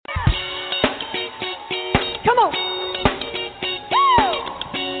Come on.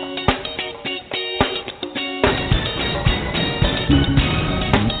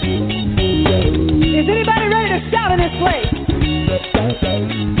 Is anybody ready to shout in this place?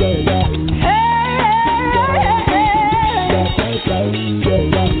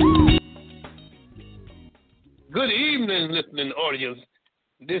 Good evening, listening audience.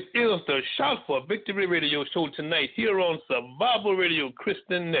 This is the Shout for Victory radio show tonight here on Survival Radio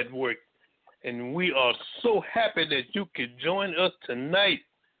Christian Network. And we are so happy that you could join us tonight.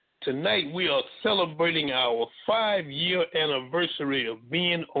 Tonight we are celebrating our 5-year anniversary of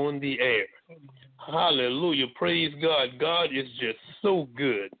being on the air. Hallelujah. Praise God. God is just so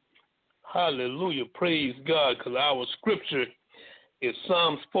good. Hallelujah. Praise God, because our scripture is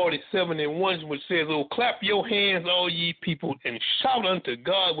Psalms 47:1, which says, "Oh, clap your hands, all ye people, and shout unto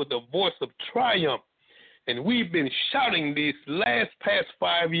God with a voice of triumph." And we've been shouting these past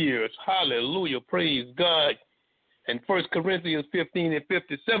 5 years. Hallelujah. Praise God. And 1 Corinthians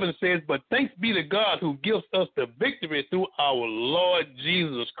 15:57 says, "But thanks be to God who gives us the victory through our Lord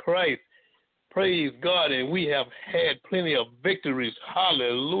Jesus Christ." Praise God. And we have had plenty of victories.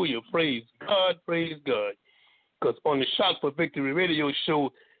 Hallelujah. Praise God. Praise God. Because on the Shout for Victory radio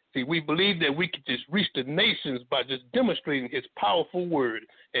show, see, we believe that we can just reach the nations by just demonstrating his powerful word.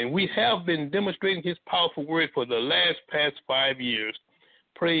 And we have been demonstrating his powerful word for the past 5 years.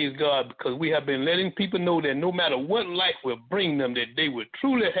 Praise God, because we have been letting people know that no matter what life will bring them, that they will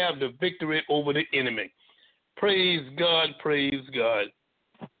truly have the victory over the enemy. Praise God, praise God.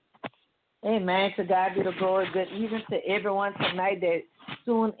 Amen. To God be the glory. Good evening to everyone tonight that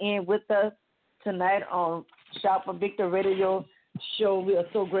tuned in with us tonight on Shout for Victory radio show. We are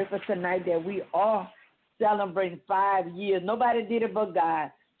so grateful tonight that we are celebrating 5 years. Nobody did it but God.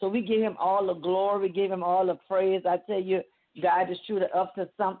 So we give him all the glory. We give him all the praise. I tell you, God is truly up to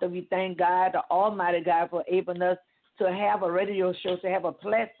something. We thank God, the Almighty God, for enabling us to have a radio show, to have a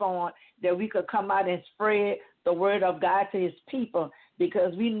platform that we could come out and spread the word of God to his people.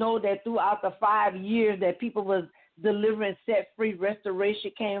 Because we know that throughout the 5 years that people was delivering, set free,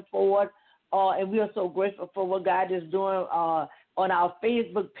 restoration came forward. And we are so grateful for what God is doing. On our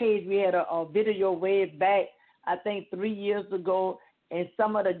Facebook page, we had a video way back, I think 3 years ago, and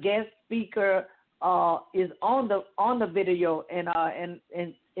some of the guest speaker is on the video, and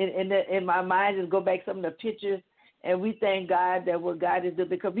in my mind just go back some of the pictures, and we thank God that what God is doing,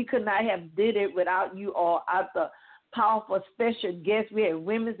 because we could not have did it without you all, out the powerful special guests. We had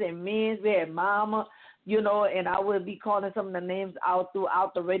women's and men's, we had mama. And I will be calling some of the names out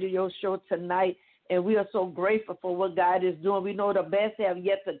throughout the radio show tonight. And we are so grateful for what God is doing. We know the best have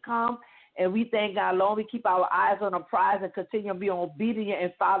yet to come. And we thank God, long we keep our eyes on the prize and continue to be obedient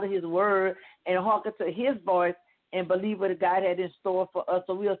and follow his word and hearken to his voice and believe what God had in store for us.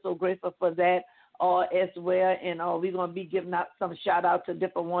 So we are so grateful for that as well. And we're going to be giving out some shout out to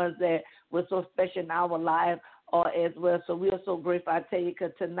different ones that were so special in our life as well. So we are so grateful, I tell you,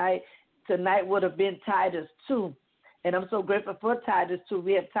 because tonight would have been Titus 2. And I'm so grateful for Titus 2.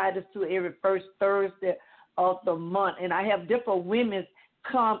 We have Titus 2 every first Thursday of the month. And I have different women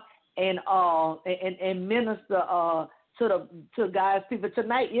come and minister to God's people.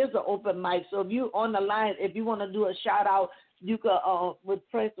 Tonight is an open mic. So if you on the line, if you want to do a shout out, you could would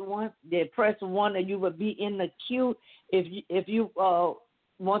press 1. Press 1 and you will be in the queue if you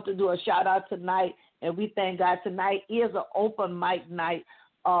want to do a shout out tonight. And we thank God tonight is an open mic night.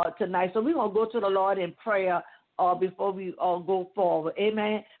 Tonight. So we're going to go to the Lord in prayer before we go forward.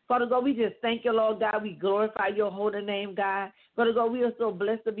 Amen. Father God, we just thank you, Lord God. We glorify your holy name, God. Father God, we are so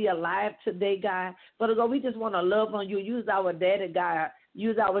blessed to be alive today, God. Father God, we just want to love on you. Use our daddy, God.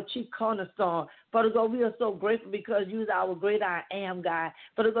 Use our chief cornerstone. Father God, we are so grateful because use our great I am, God.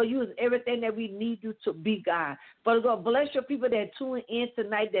 Father God, use everything that we need you to be, God. Father God, bless your people that tune in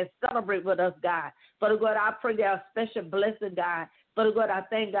tonight that celebrate with us, God. Father God, I pray that a special blessing, God. Father God, I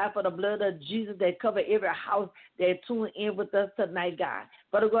thank God for the blood of Jesus that cover every house that tune in with us tonight, God.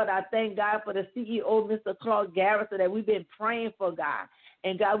 Father God, I thank God for the CEO, Mr. Clark Garrison, that we've been praying for, God.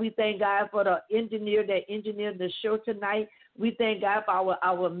 And God, we thank God for the engineer that engineered the show tonight. We thank God for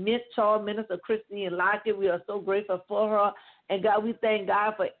our mentor, Minister Christine Lockett. We are so grateful for her. And God, we thank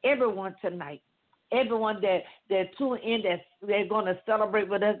God for everyone tonight. Everyone that tune in, that they're going to celebrate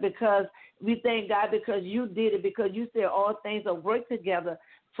with us, because we thank God because you did it, because you said all things are work together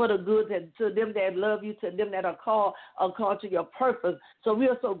for the good to them that love you, to them that are called to your purpose. So we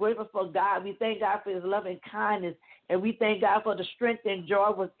are so grateful for God. We thank God for his loving kindness, and we thank God for the strength and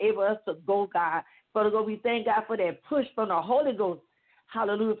joy was able us to go, God. Father God, we thank God for that push from the Holy Ghost.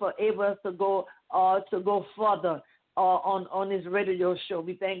 Hallelujah, for able us to go further. on this radio show.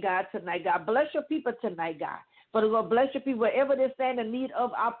 We thank God tonight. God bless your people tonight, God. But God bless your people wherever they stand in need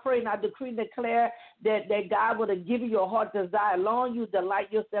of. I pray and I decree and declare that God will give you your heart desire. Long you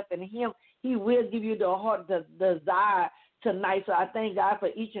delight yourself in Him, He will give you the heart desire tonight. So I thank God for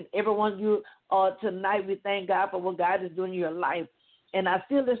each and every one of you tonight. We thank God for what God is doing in your life. And I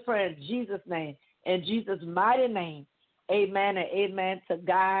seal this prayer in Jesus' name, in Jesus' mighty name. Amen and amen. To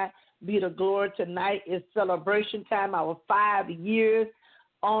God be the glory. Tonight is celebration time, our 5 years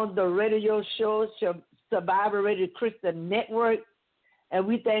on the radio show, Survivor Radio Christian Network. And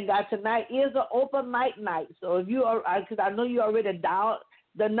we thank God tonight is an open mic night. So if you are, because I know you already dialed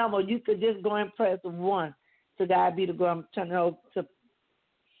the number, you could just go and press 1. To God be the glory. I'm turning over to.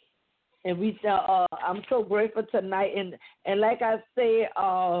 And I'm so grateful tonight. And like I said,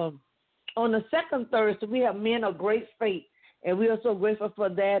 on the second Thursday, we have Men of Great Faith. And we are so grateful for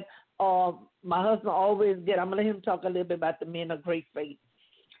that. My husband always I'm going to let him talk a little bit about the Men of Great Faith.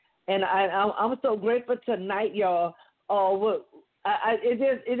 And I'm so grateful tonight, y'all.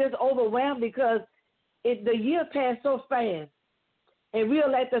 It is overwhelmed because the year passed so fast. And we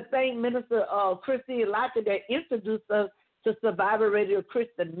would like to thank Minister Christine Lockett that introduced us to Survivor Radio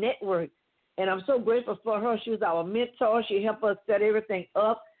Christian Network. And I'm so grateful for her. She was our mentor. She helped us set everything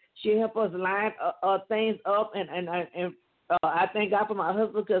up. She helped us line things up. And I thank God for my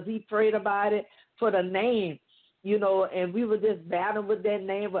husband because he prayed about it for the name, and we were just battling with that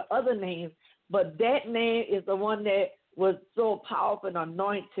name, with other names. But that name is the one that was so powerful and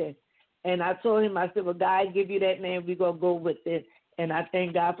anointed. And I told him, I said, well, God give you that name. We're going to go with it. And I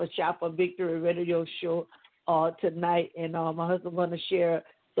thank God for Shout for Victory Radio Show tonight. And my husband going to share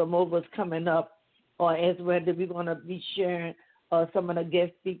some more what's coming up as well. That we're going to be sharing some of the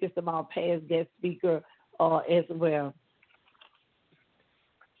guest speakers, some of our past guest speakers as well.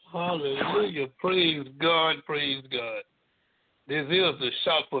 Hallelujah. Praise God. Praise God. This is the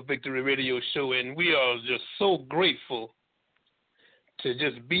Shout for Victory Radio Show, and we are just so grateful to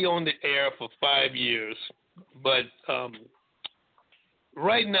just be on the air for 5 years. But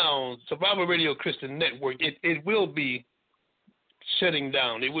right now, Survivor Radio Christian Network, it will be shutting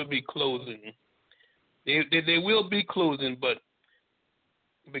down. It will be closing. They will be closing, but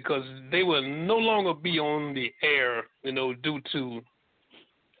because they will no longer be on the air, due to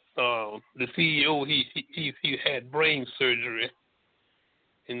the CEO, he had brain surgery,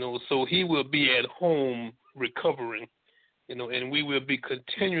 so he will be at home recovering, and we will be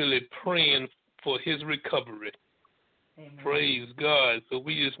continually praying for his recovery. Amen. Praise God. So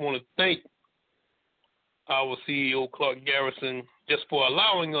we just want to thank our CEO, Clark Garrison, just for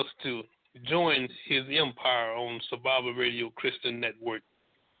allowing us to join his empire on Survivor Radio Christian Network.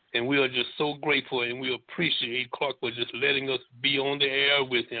 And we are just so grateful, and we appreciate Clark for just letting us be on the air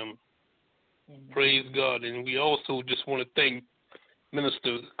with him. Amen. Praise God. And we also just want to thank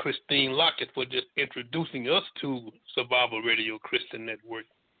Minister Christine Lockett for just introducing us to Survivor Radio Christian Network.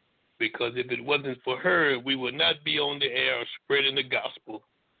 Because if it wasn't for her, we would not be on the air spreading the gospel.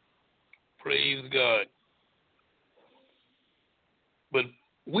 Praise God. But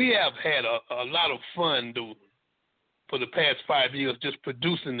we have had a lot of fun, though, for the past 5 years, just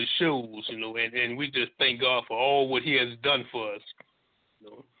producing the shows, and we just thank God for all what He has done for us,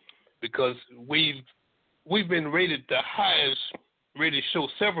 because we've been rated the highest rated show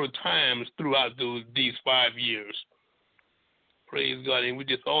several times throughout these 5 years. Praise God, and we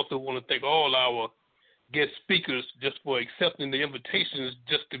just also want to thank all our guest speakers just for accepting the invitations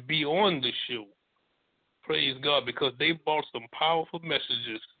just to be on the show. Praise God, because they brought some powerful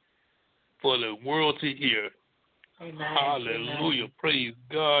messages for the world to hear. Amen. Hallelujah. Amen. Praise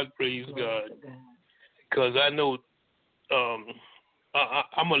God. Praise God. Because I know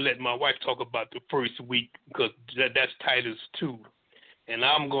I'm going to let my wife talk about the first week because that's Titus 2. And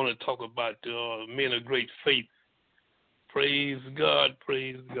I'm going to talk about the Men of Great Faith. Praise God.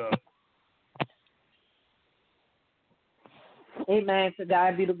 Praise God. Amen. To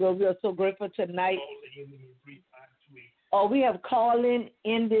God be the glory. We are so grateful tonight. Oh, we have call-in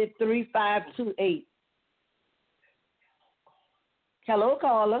ended 3528. Hello,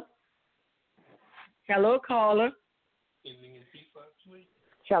 caller. Hello, caller.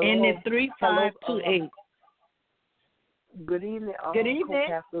 Ended 3528. Good evening. Good evening.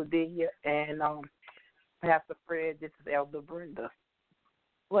 Pastor D here and Pastor Fred. This is Elder Brenda.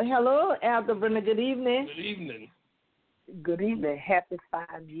 Well, hello, Elder Brenda. Good evening. Good evening. Good evening. Happy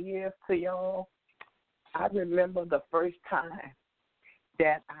 5 years to y'all. I remember the first time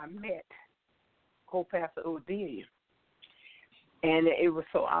that I met Co-Pastor Odelia. And it was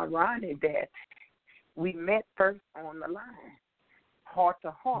so ironic that we met first on the line, heart to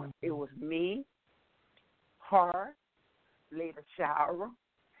heart. It was me, her, Lady Shara,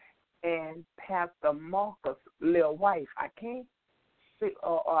 and Pastor Marcus' little wife. I can't say,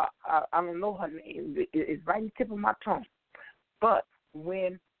 I don't know her name. It's right on the tip of my tongue. But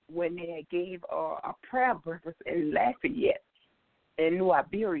when they gave a prayer breakfast in Lafayette, in New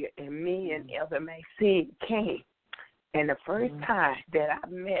Iberia, and me and Elder Maxine came, and the first time that I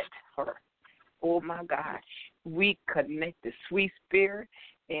met her, oh my gosh, we connected, sweet spirit,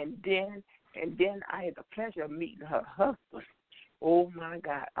 and then I had the pleasure of meeting her husband. Oh my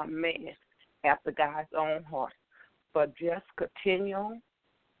God, a man after God's own heart. But just continue on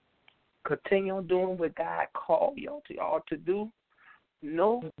doing what God called y'all to do.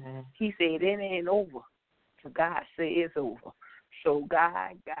 No, He said it ain't over. So God said it's over. So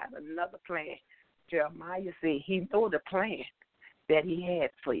God got another plan. Jeremiah said He know the plan that He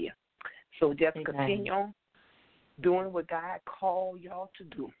had for you. So just continue on doing what God called y'all to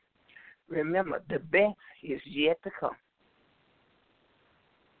do. Remember, the best is yet to come.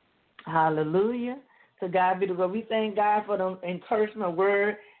 Hallelujah. To God be the glory. We thank God for the encouragement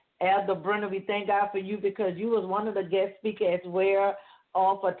word. Elder Brenda, we thank God for you because you was one of the guest speakers as well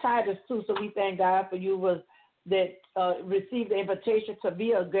for Titus too. So we thank God for you received the invitation to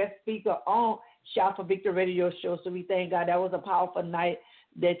be a guest speaker on Shout for Victory Radio Show. So we thank God that was a powerful night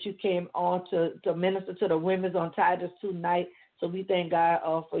that you came on to minister to the women on Titus 2 night. So we thank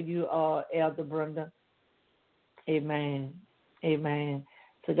God for you, Elder Brenda. Amen. Amen.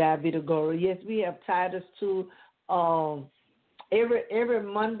 To God be the glory. Yes, we have Titus 2 every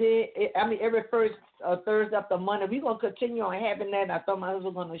Monday. Every first Thursday of the month. We're going to continue on having that. I thought my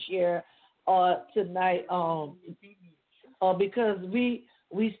husband was going to share tonight because we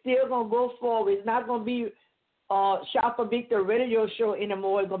still going to go forward. It's not going to be Shout for Victory Radio Show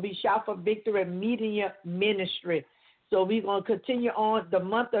anymore. It's going to be Shout for Victory Media Ministry. So we're going to continue on. The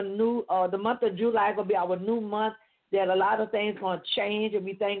month of July is going to be our new month. That a lot of things going to change, and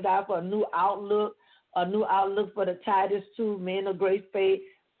we thank God for a new outlook for the Titus 2 Men of Great Faith,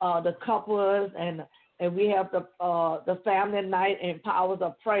 the couples, and we have the family night and powers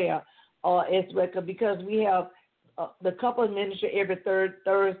of prayer as well, because we have the couples ministry every third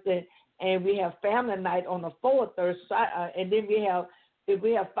Thursday, and we have family night on the fourth Thursday, and then if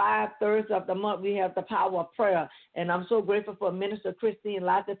we have 5 Thursdays of the month, we have the power of prayer. And I'm so grateful for Minister Christine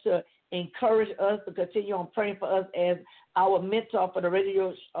Lockett to encourage us to continue on praying for us as our mentor for the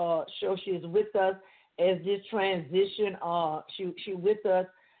radio show. She is with us as this transition. She with us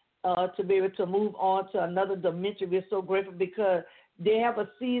to be able to move on to another dimension. We're so grateful because they have a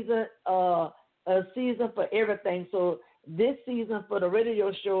season for everything. So this season for the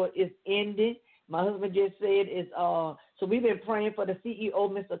radio show is ending. My husband just said so we've been praying for the CEO,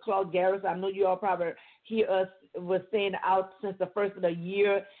 Mr. Claude Garris. I know you all probably hear us was saying out since the first of the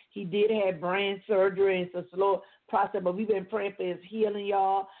year. He did have brain surgery. It's a slow process, but we've been praying for his healing,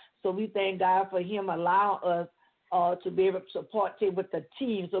 y'all. So we thank God for him allowing us to be able to support him with the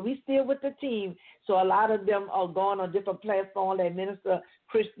team. So we still with the team. So a lot of them are going on different platforms. Like Minister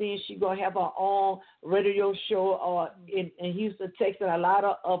Christine, she's going to have her own radio show in Houston, Texas. A lot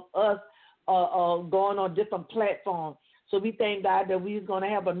of us going on different platforms. So we thank God that we're going to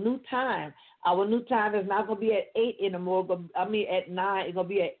have a new time. Our new time is not going to be at 8 anymore, but at 9. It's going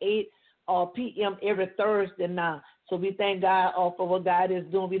to be at 8 p.m. every Thursday now. So we thank God for what God is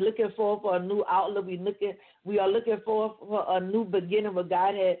doing. We're looking forward for a new outlook. We are looking forward for a new beginning what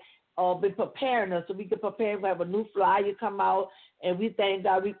God had been preparing us so we can prepare to have a new flyer come out. And we thank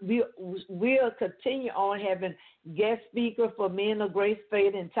God we'll continue on having guest speakers for Men of Grace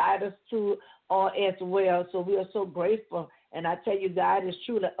Faith and Titus 2 as well. So we are so grateful. And I tell you, God is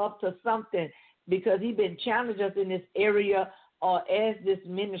truly up to something because He's been challenging us in this area as this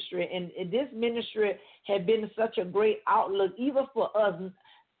ministry. And this ministry has been such a great outlook, even for us.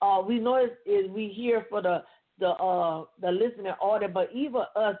 We know we here for the listening audience, but even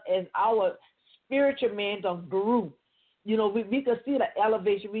us as our spiritual man grew. You know, we could see the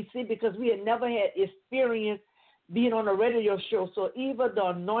elevation. We see because we had never had experience being on a radio show. So even the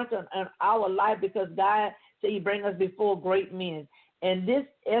anointing in our life, because God said He bring us before great men. And this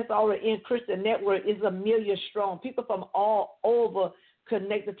SRN Christian Network is 1 million strong. People from all over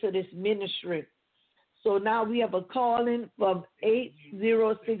connected to this ministry. So now we have a calling from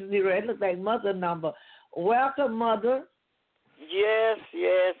 8060. It looks like Mother number. Welcome, Mother. Yes.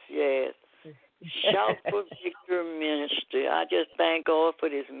 Shout for Victory Ministry. I just thank God for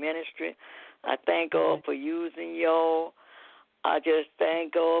this ministry. I thank God for using y'all. I just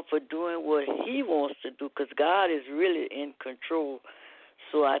thank God for doing what He wants to do because God is really in control.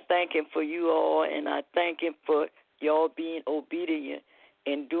 So I thank Him for you all, and I thank Him for y'all being obedient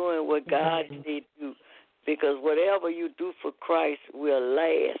and doing what God said do. because whatever you do for Christ will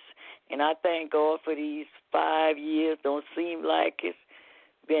last. And I thank God for these 5 years. Don't seem like it's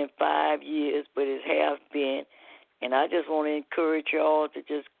been 5 years, but it has been. And I just want to encourage y'all to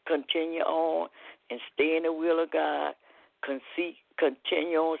just continue on and stay in the will of God,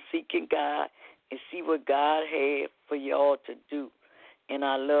 continue on seeking God, and see what God has for y'all to do. And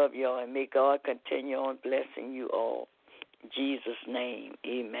I love y'all, and may God continue on blessing you all. In Jesus' name,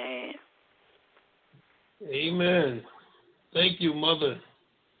 amen. Amen. Thank you, Mother.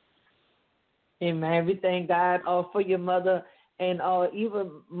 Amen. We thank God for your mother. And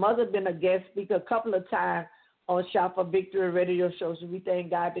even Mother been a guest speaker a couple of times on Shout for Victory radio show. So we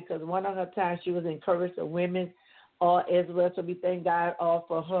thank God because one of her times she was encouraged the women as well. So we thank God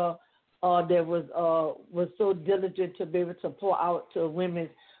for her that was so diligent to be able to pour out to women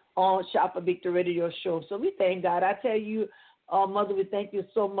on Shout for Victory radio show. So we thank God. I tell you, Mother, we thank you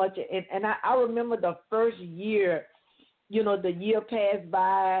so much. And I remember the first year, the year passed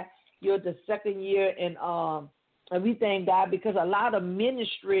by, the second year, and we thank God because a lot of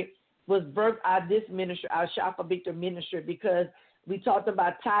ministry was birthed out of this ministry, our Shout for Victory ministry, because we talked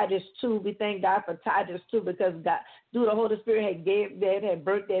about Titus 2. We thank God for Titus 2 because God, through the Holy Spirit, had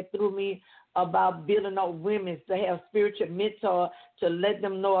birthed that through me about building up women to have spiritual mentor to let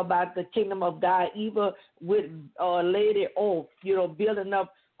them know about the kingdom of God, even with Lady O, building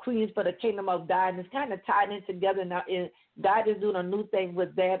up queens for the kingdom of God. And it's kind of tied in together now. And God is doing a new thing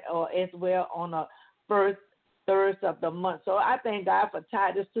with that as well on the first Thursday of the month. So I thank God for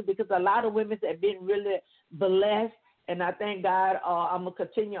Titus too because a lot of women have been really blessed. And I thank God I'm going to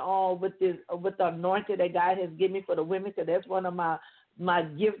continue on with the anointing that God has given me for the women because that's one of my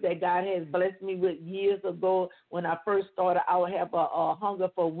gifts that God has blessed me with years ago when I first started. I would have a hunger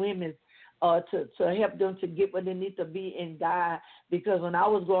for women to help them to get where they need to be in God because when I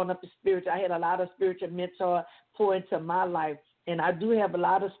was growing up in spiritual, I had a lot of spiritual mentors pour into my life. And I do have a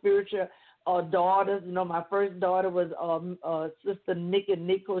lot of spiritual daughters. My first daughter was Sister Nikki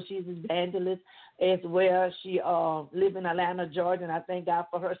Nichols. She's an evangelist as well. She lives in Atlanta, Georgia, and I thank God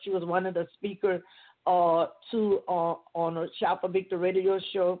for her. She was one of the speakers on a Shout for Victory radio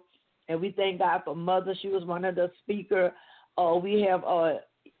show, and we thank God for Mother. She was one of the speakers. We have a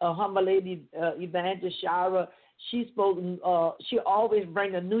humble lady, Evangelist Shara. She spoke. She always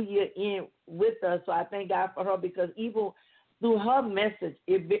bring the new year in with us, so I thank God for her because even through her message,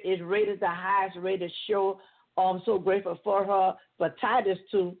 it rated the highest rated show. I'm so grateful for her. For Titus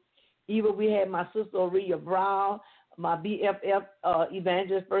too, even we had my sister Aurelia Brown, my BFF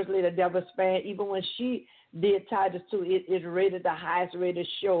evangelist, First Lady Deborah Span. Even when she did Titus too, it rated the highest rated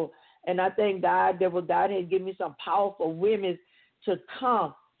show. And I thank God that God had given me some powerful women to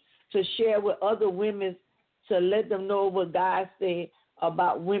come to share with other women to let them know what God said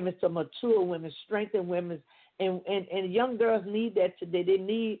about women, to mature women, strengthen women. And young girls need that today. They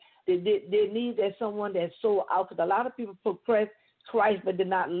need that someone that's so out. Because a lot of people profess Christ, but they're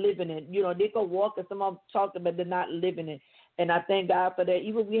not living it. They can walk and some of them talking, but they're not living it. And I thank God for that.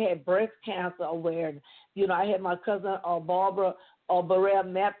 Even we had breast cancer awareness. I had my cousin Barbara Burrell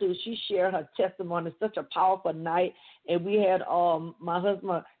Matthews. She shared her testimony. It's such a powerful night. And we had my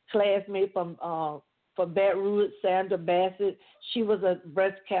husband's classmate from Baton Rouge, Sandra Bassett. She was a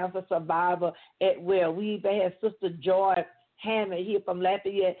breast cancer survivor we even had Sister Joy Hammond here from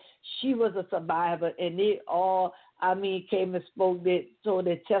Lafayette. She was a survivor, and they all, came and told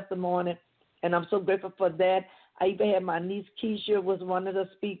their testimony, and I'm so grateful for that. I even had my niece Keisha was one of the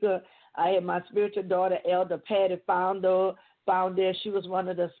speakers. I had my spiritual daughter, Elder Patty Founder. She was one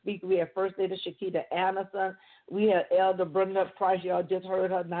of the speakers. We had First Lady Shakita Anderson. We had Elder Brenda Price. Y'all just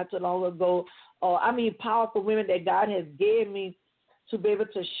heard her not too long ago. Powerful women that God has given me to be able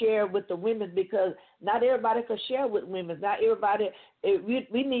to share with the women because not everybody can share with women. Not everybody. We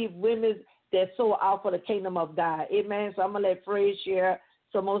need women that's so out for the kingdom of God. Amen. So I'm going to let Fred share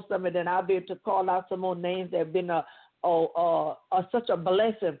some more stuff, and then I'll be able to call out some more names that have been such a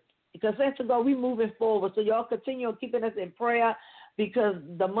blessing. Because thanks to God, we're moving forward. So y'all continue keeping us in prayer because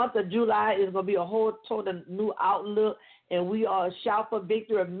the month of July is going to be a whole total new outlook, and we are Shout for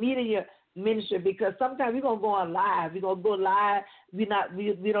Victory Media Ministry because sometimes we're going to go on live. We're going to go live. We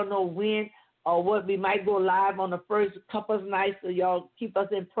don't know when or what. We might go live on the first couple of nights, so y'all keep us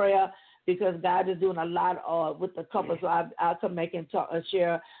in prayer because God is doing a lot with the couple. So I'll come back and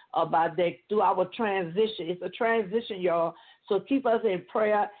share about that through our transition. It's a transition, y'all. So keep us in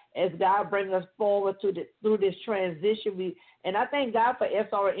prayer as God brings us forward through this transition. And I thank God for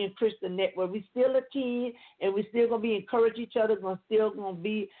SRN Christian Network. We still a team, and we still going to be encouraging each other. We're still going to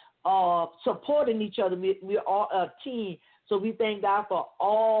be supporting each other. We're all a team. So we thank God for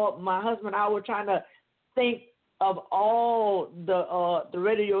all. My husband and I were trying to think of all the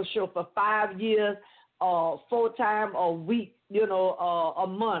radio show for 5 years, full time or week, a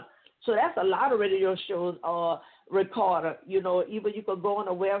month. So that's a lot of radio shows recorded. Even you could go on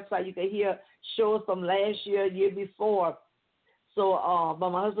the website, you can hear shows from last year, year before. So, but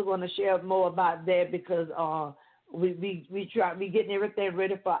my husband's going to share more about that because we getting everything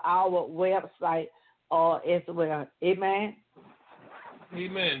ready for our website as well. Amen.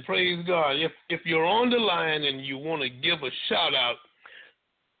 Amen. Praise God. If you're on the line and you want to give a shout out,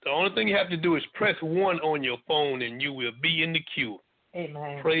 the only thing you have to do is press 1 on your phone and you will be in the queue.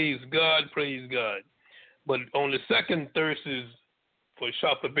 Amen. Praise God. Praise God. But on the second Thursdays for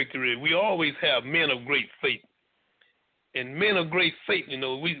Shout for Victory, we always have men of great faith. And men of great faith,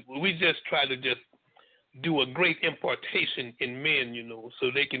 we just try to just do a great impartation in men,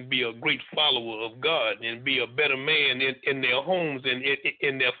 so they can be a great follower of God and be a better man in their homes and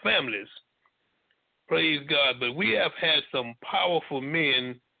in their families. Praise God. But we have had some powerful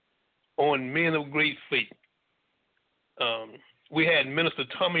men on Men of Great Faith. We had Minister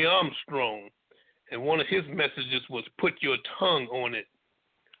Tommy Armstrong, and one of his messages was put your tongue on it.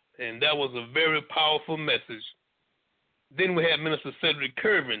 And that was a very powerful message. Then we had Minister Cedric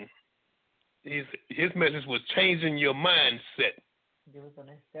Curvin. His message was changing your mindset. He was on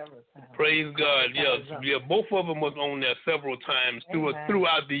there several times. Praise God. Yeah, both of them was on there several times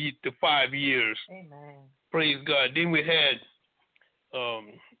throughout the 5 years. Amen. Praise God. Then we had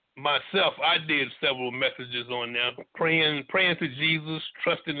myself. I did several messages on there, praying to Jesus,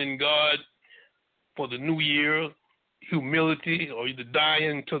 trusting in God for the new year, humility, or either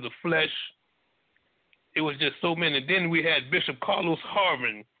dying to the flesh. It was just so many. Then we had Bishop Carlos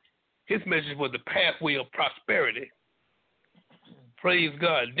Harvin. His message was the pathway of prosperity. Praise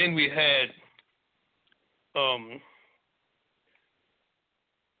God. Then we had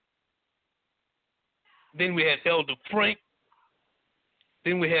Elder Frank.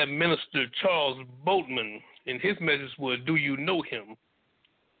 Then we had Minister Charles Boatman, and his message was, do you know him?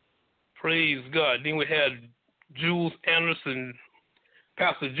 Praise God. Then we had Jules Anderson,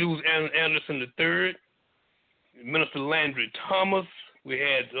 Pastor Jules Anderson III, Minister Landry Thomas. We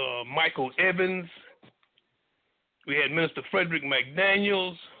had Michael Evans. We had Minister Frederick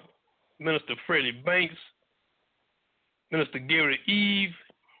McDaniels, Minister Freddie Banks, Minister Gary Eve,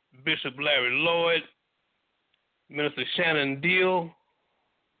 Bishop Larry Lloyd, Minister Shannon Deal,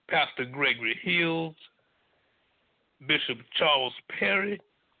 Pastor Gregory Hills, Bishop Charles Perry,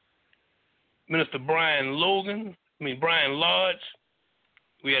 Minister Brian Lodge.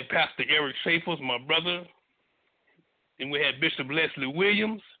 We had Pastor Eric Schaefer, my brother. And we had Bishop Leslie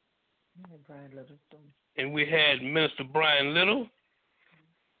Williams. And we had Minister Brian Little.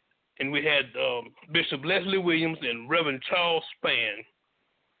 And we had Bishop Leslie Williams and Reverend Charles Spann.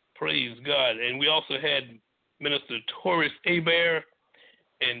 Praise God. And we also had Minister Torres Hebert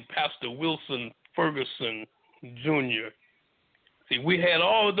and Pastor Wilson Ferguson Jr. See, we had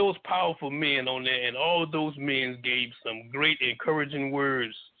all of those powerful men on there, and all of those men gave some great encouraging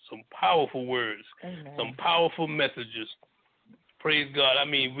words, some powerful words, Amen. Some powerful messages. Praise God. I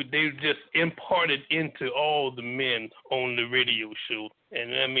mean, they just imparted into all the men on the radio show.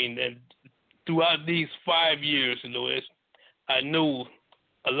 And I mean, and throughout these 5 years, I know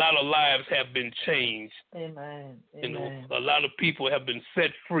a lot of lives have been changed. Amen. Amen. A lot of people have been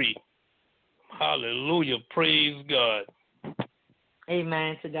set free. Hallelujah. Praise God.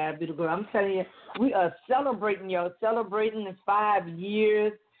 Amen. To God be the glory. I'm telling you, we are celebrating the 5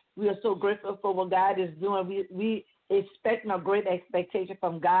 years. We are so grateful for what God is doing. We expecting a great expectation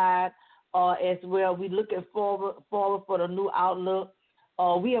from God as well. We're looking forward for the new outlook.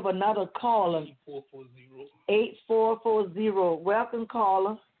 We have another caller. 8440. Welcome,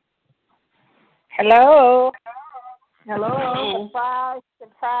 caller. Hello. Hello. Surprise,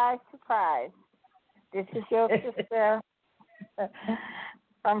 surprise, surprise. This is your sister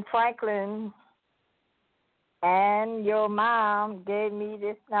from Franklin, and your mom gave me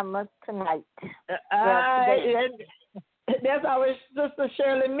this number tonight. That's our sister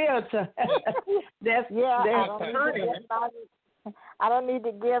Shirley Milton. I don't need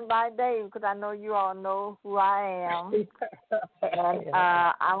to give my name because I know you all know who I am. And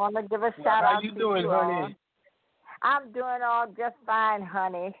I want to give a shout out to you. How you doing, honey? I'm doing all just fine,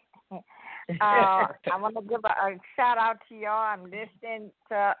 honey. I want to give a shout out to y'all. I'm listening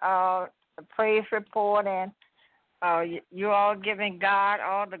to the praise report, and you all giving God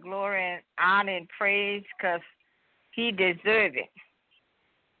all the glory and honor and praise because He deserves it.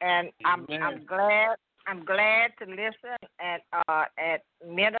 And I'm glad to listen at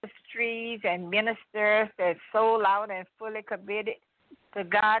ministries and ministers that's sold out and fully committed to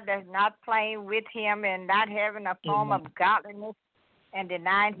God that's not playing with him and not having a form of godliness and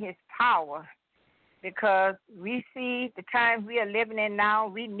denying his power. Because we see the times we are living in now,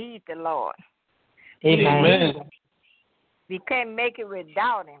 we need the Lord. Amen. We can't make it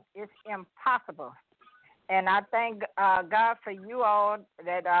without him. It's impossible. And I thank God for you all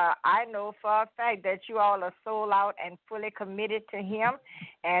that I know for a fact that you all are sold out and fully committed to him.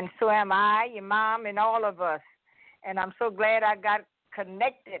 And so am I, your mom, and all of us. And I'm so glad I got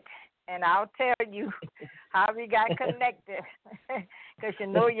connected. And I'll tell you how we got connected. Because you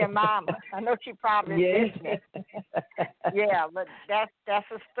know your mama. I know she probably is listening. Yeah, but that's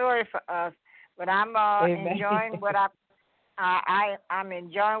a story for us. But I'm enjoying what I'm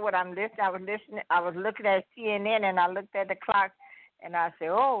enjoying what I'm listening. I was looking at CNN and I looked at the clock and I said,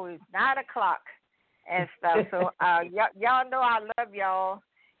 "Oh, it's 9 o'clock," and stuff. So y'all know I love y'all.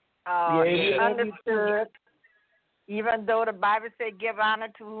 Understood. Even though the Bible said, "Give honor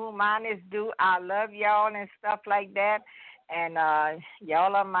to whom honor is due," I love y'all and stuff like that. And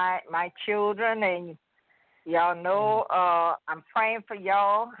y'all are my children, and y'all know I'm praying for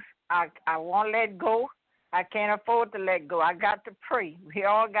y'all. I won't let go. I can't afford to let go. I got to pray. We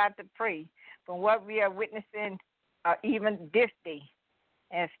all got to pray from what we are witnessing even this day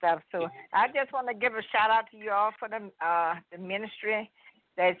and stuff. So I just want to give a shout-out to you all for the ministry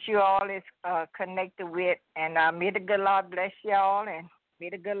that you all is connected with. And may the good Lord bless y'all, and may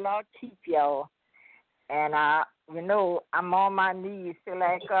the good Lord keep y'all. And, I'm on my knees. So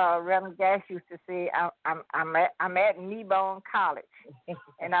like Reverend Gash used to say, I'm at Kneebone College.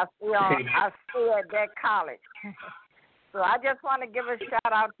 And I stay at that college. So I just want to give a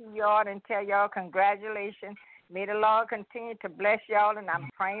shout-out to y'all and tell y'all congratulations. May the Lord continue to bless y'all, and I'm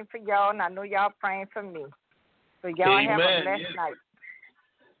praying for y'all, and I know y'all praying for me. So y'all Amen. have a blessed night.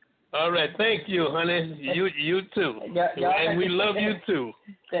 All right, thank you, honey. You too, and we love you too.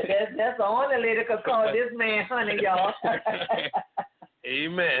 That's the only lady could call this man honey, y'all.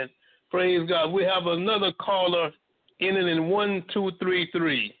 Amen. Praise God. We have another caller ending in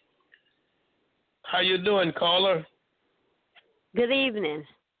 1233. How you doing, caller? Good evening.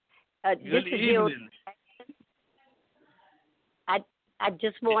 Good evening. I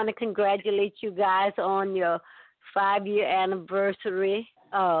just want to congratulate you guys on your 5-year anniversary.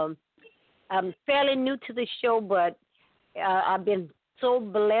 I'm fairly new to the show, but I've been so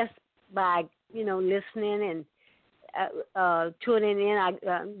blessed by listening and tuning in.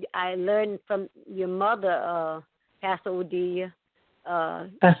 I learned from your mother, Pastor Odelia.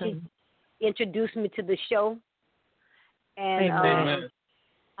 She introduced me to the show, and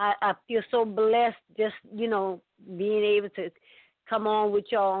I feel so blessed just being able to come on with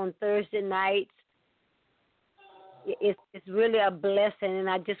y'all on Thursday nights. It's really a blessing, and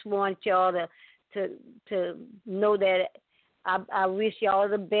I just want y'all to know that I wish y'all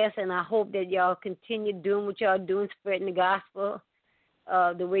the best, and I hope that y'all continue doing what y'all doing, spreading the gospel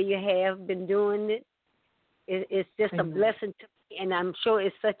the way you have been doing it. It's just a blessing to me, and I'm sure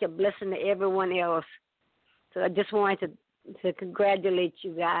it's such a blessing to everyone else. So I just wanted to congratulate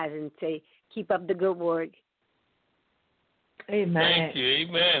you guys and say keep up the good work. Amen. Thank you.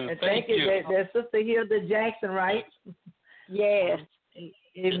 Amen. And thank you. That's Sister Hilda Jackson, right? Yes.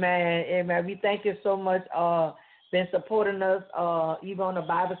 Amen. Amen. We thank you so much. Been supporting us, even on the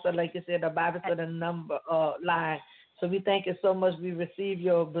Bible study, like you said, the Bible study number line. So we thank you so much. We receive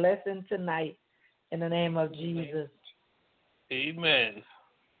your blessing tonight in the name of Jesus. Amen.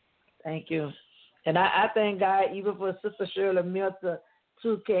 Thank you. And I thank God even for Sister Shirley Milton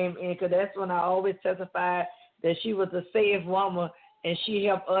too came in, because that's when I always testified that she was a saved woman, and she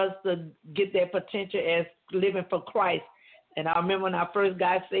helped us to get that potential as living for Christ. And I remember when I first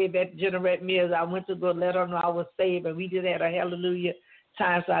got saved at Generate Mills, I went to go let her know I was saved, and we just had a hallelujah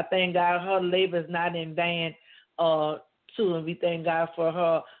time. So I thank God her labor is not in vain, too, and we thank God for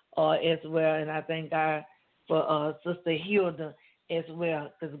her as well. And I thank God for Sister Hilda as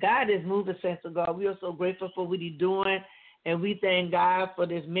well, because God is moving, saints of God. We are so grateful for what He's doing. And we thank God for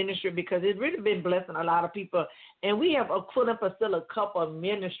this ministry, because it's really been blessing a lot of people. And we have put up still a couple of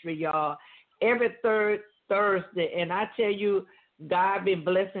ministry, y'all, every third Thursday. And I tell you, God been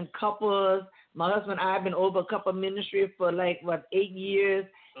blessing couples. My husband and I have been over a couple of ministry for 8 years.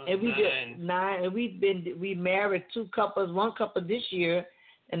 And we did 9. And we married 2 couples, 1 couple this year.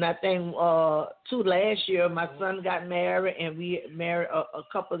 And I think 2 last year. My son got married, and we married a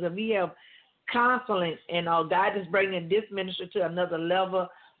couple. And we have counseling, and God is bringing this ministry to another level,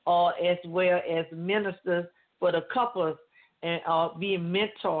 as well as ministers for the couples and being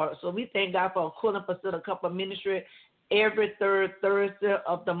mentored. So we thank God for calling us to the couple ministry every third Thursday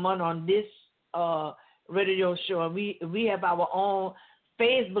of the month on this radio show. And we have our own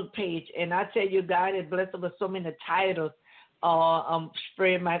Facebook page, and I tell you, God has blessed us with so many titles.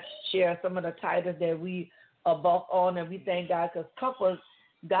 Fred might share some of the titles that we are both on, and we thank God because couples,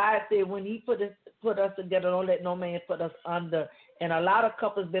 God said when He put us together, don't let no man put us under. And a lot of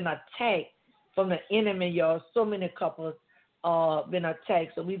couples been attacked from the enemy, y'all. So many couples been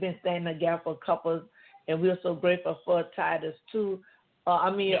attacked. So we've been standing together for couples, and we're so grateful for Titus too.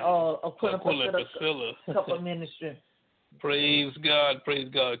 Aquila and Priscilla couple ministry. Praise God,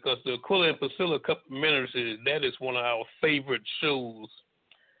 because the Aquila and Priscilla couple ministry, that is one of our favorite shows.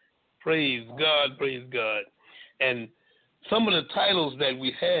 Praise God. And some of the titles that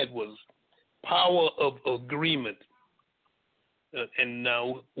we had was Power of Agreement. And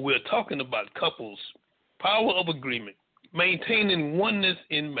now we're talking about couples. Power of Agreement. Maintaining oneness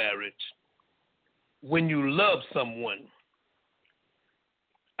in marriage. When you love someone.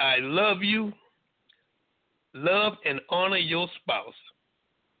 I love you. Love and honor your spouse.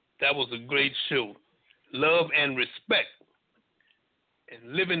 That was a great show. Love and respect.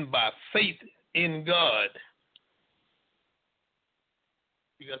 And living by faith in God.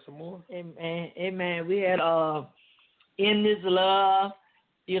 You got some more? Amen. We had In This Love,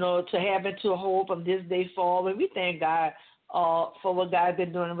 to have it to hold from this day forward. We thank God for what God's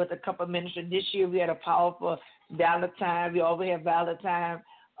been doing with the couple ministry. This year we had a powerful Valentine. We always have Valentine.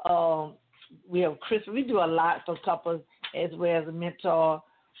 We have Christmas. We do a lot for couples as well as a mentor.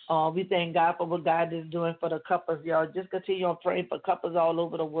 We thank God for what God is doing for the couples, y'all. Just continue on praying for couples all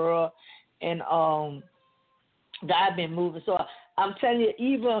over the world. And God been moving. So I'm telling you,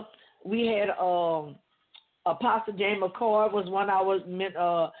 even we had Apostle James McCoy was one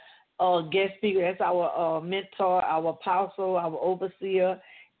of our guest speaker. That's our mentor, our apostle, our overseer.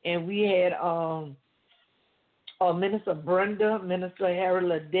 And we had Minister Brenda, Minister Harry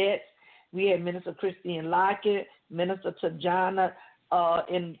Ledette. We had Minister Christine Lockett, Minister Tajana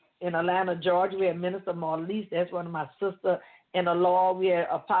in Atlanta, Georgia. We had Minister Marlise. That's one of my sisters in the Lord. We had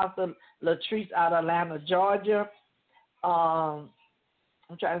Apostle Latrice out of Atlanta, Georgia. I'm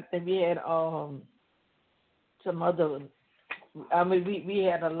trying to think. We had some other. We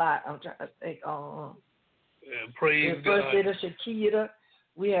had a lot. I'm trying to think. Praise God. First Lady Shakita.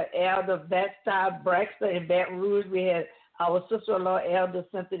 We had Elder Bastard Braxton in Baton Rouge. We had our sister-in-law, Elder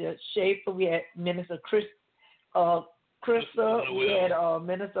Cynthia Schaefer. We had Minister Krista. We had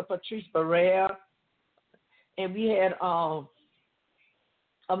Minister Patrice Barrera. And we had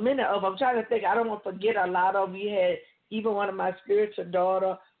a minute of, I'm trying to think, I don't want to forget a lot of, we had even one of my spiritual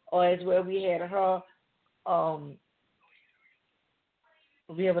daughter, or as well we had her.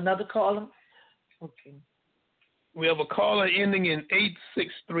 We have another caller? Okay. We have a caller ending in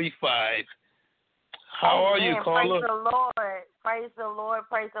 8635. How are you, caller? Praise the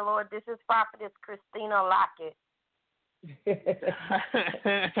Lord. This is Prophetess Christina Lockett.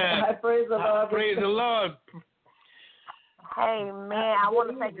 Praise the Lord. Praise the Lord. Hey, man, I want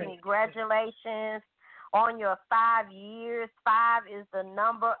to say congratulations on your 5 years. 5 is the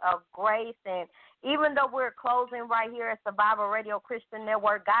number of grace. And even though we're closing right here at Survival Radio Christian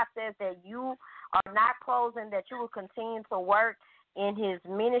Network, God says that you are not closing, that you will continue to work in His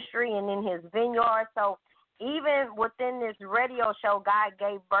ministry and in His vineyard. So even within this radio show, God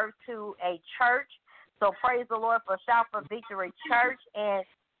gave birth to a church. So praise the Lord for Shout for Victory Church. And,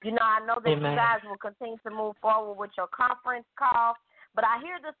 I know that you guys will continue to move forward with your conference call. But I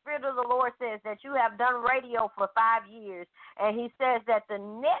hear the Spirit of the Lord says that you have done radio for 5 years. And He says that the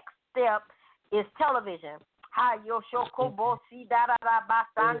next step is television. I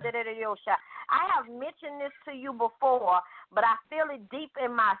have mentioned this to you before, but I feel it deep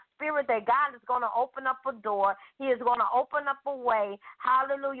in my spirit that God is going to open up a door. He is going to open up a way,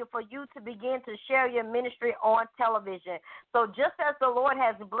 hallelujah, for you to begin to share your ministry on television. So just as the Lord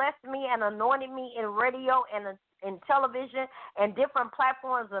has blessed me and anointed me in radio and in television and different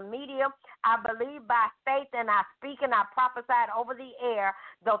platforms of media, I believe by faith, and I speak and I prophesied over the air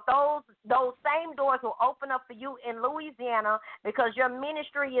that those same doors will open up for you in Louisiana, because your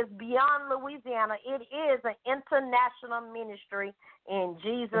ministry is beyond Louisiana. It is an international ministry in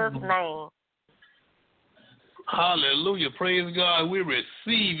Jesus' name. Hallelujah. Praise God. We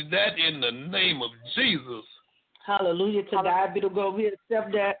receive that in the name of Jesus. Hallelujah. To God be the glory. We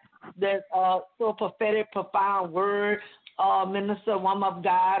accept that so prophetic, profound word, minister, woman of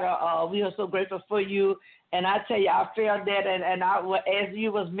God. We are so grateful for you. And I tell you, I felt that, and as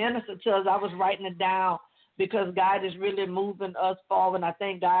you was ministering to us, I was writing it down, because God is really moving us forward. And I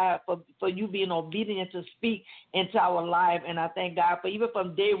thank God for you being obedient to speak into our life. And I thank God for even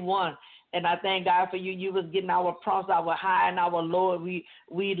from day one, And I thank God for you. You was getting our prompts, our high and our low. We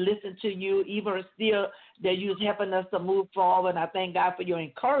listened to you, even still that you was helping us to move forward. I thank God for your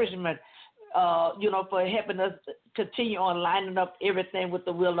encouragement, for helping us continue on lining up everything with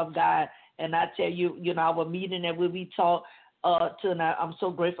the will of God. And I tell you, our meeting that we talk tonight, I'm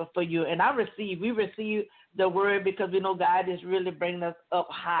so grateful for you. And we receive the word because we know God is really bringing us up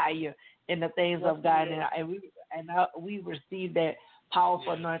higher in the things of God. And we receive that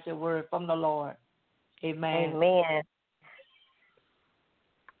powerful anointed word from the Lord. Amen. Amen.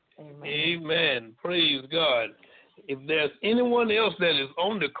 Amen. Praise God. If there's anyone else that is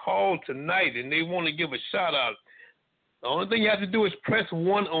on the call tonight and they want to give a shout out, the only thing you have to do is press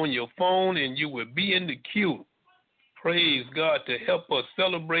 1 on your phone and you will be in the queue. Praise God, to help us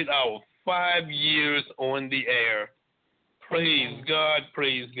celebrate our 5 years on the air. Praise God,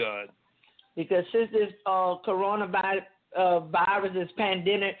 praise God. Because since this coronavirus, this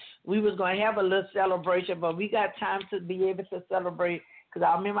pandemic, we was going to have a little celebration, but we got time to be able to celebrate. Because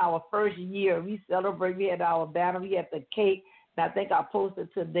I remember our first year, we celebrated. We had our banner, we had the cake, and I think I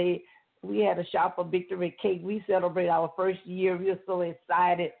posted today. We had a Shout for Victory cake. We celebrated our first year. We were so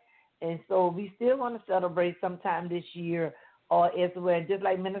excited. And so we still want to celebrate sometime this year as well. Just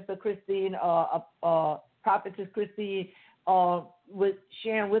like Minister Christine, Prophetess Christine, was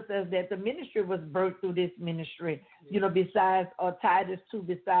sharing with us that the ministry was birthed through this ministry. Besides Titus 2,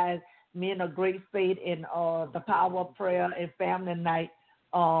 besides Men of Great Faith and the Power of Prayer and Family Night,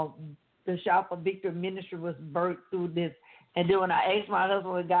 the Shout for Victory ministry was birthed through this. And then when I asked my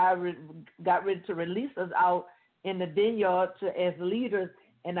husband when God got ready to release us out in the vineyard as leaders,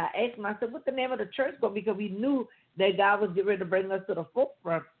 and I asked him, I said, what's the name of the church going? Because we knew that God was getting ready to bring us to the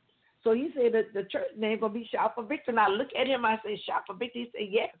forefront. So he said that the church name going to be Shout for Victory. And I looked at him, I said, Shout for Victory? He said,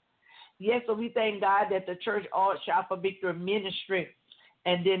 yes. Yes, so we thank God that the church all Shout for Victory ministry.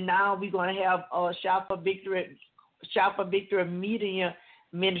 And then now we're going to have Shout for Victory media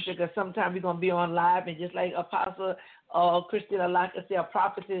ministry, because sometimes we're going to be on live, and just like Apostle Christina Locke said, a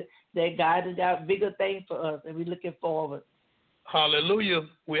prophet, that God has got bigger things for us, and we're looking forward. Hallelujah.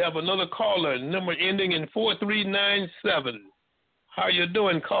 We have another caller, number ending in 4397. How you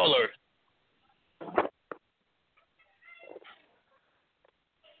doing, caller?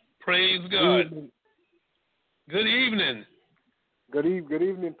 Praise God. Good evening. Good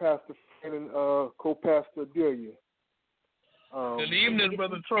evening, Pastor Fred and co-pastor Delia. Good evening,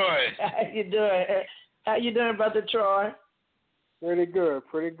 Brother Troy. How you doing, Brother Troy? Pretty good.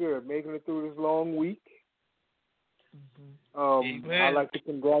 Making it through this long week. Amen. I'd like to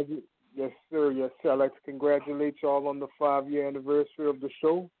congratulate. Yes, sir. I'd like to congratulate y'all on the 5-year anniversary of the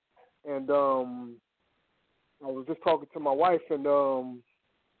show. And I was just talking to my wife and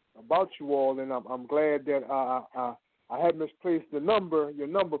about you all, and I'm glad that I had misplaced your number,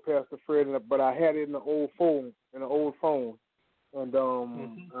 Pastor Fred, but I had it in the old phone. And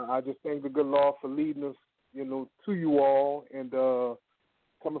I just thank the good Lord for leading us, to you all, and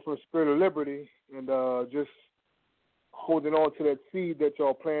coming from the spirit of liberty, and just holding on to that seed that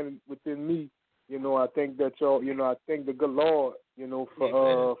y'all planted within me. I think that y'all, I thank the good Lord,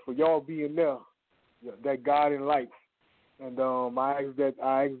 for y'all being there, that God in life. And I ask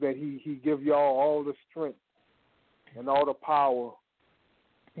that He give y'all all the strength and all the power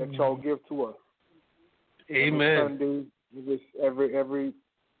that y'all give to us. Amen. Sunday, every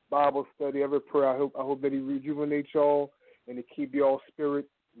Bible study, every prayer. I hope that He rejuvenates y'all and to keep y'all spirit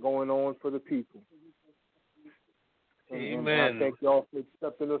going on for the people. Amen. And I thank y'all for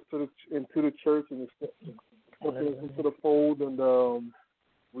accepting us into the church and accepting us into the fold. And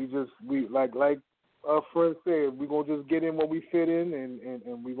we like our friend said, we're gonna just get in what we fit in,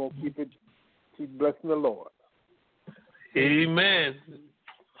 and we're gonna keep blessing the Lord. Amen.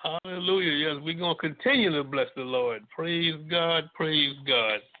 Hallelujah. Yes, we're going to continue to bless the Lord. Praise God. Praise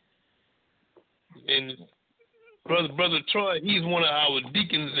God. And Brother Troy, he's one of our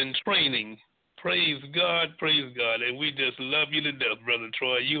deacons in training. Praise God. Praise God. And we just love you to death, Brother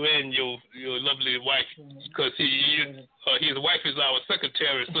Troy. You and your lovely wife, because his wife is our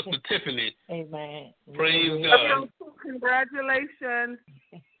secretary, Sister Tiffany. Amen. Praise God. Congratulations.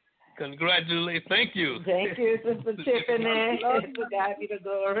 Congratulations. Thank you. Thank you, Sister Tiffany. To God be the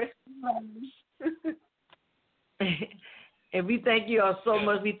glory. And we thank you all so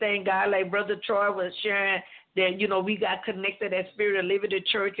much. We thank God, like Brother Troy was sharing, that, we got connected at Spirit of Liberty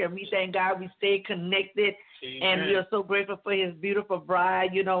Church, and we thank God we stayed connected. Amen. And we are so grateful for his beautiful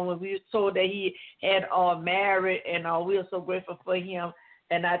bride. When we were told that he had married, and we are so grateful for him.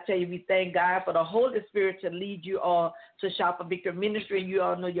 And I tell you, we thank God for the Holy Spirit to lead you all to Shout for Victory Ministry. You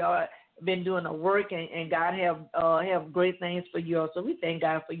all know been doing the work, and God have great things for y'all. So we thank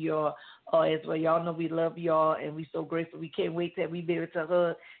God for y'all as well. Y'all know we love y'all, and we so grateful. We can't wait till we be able to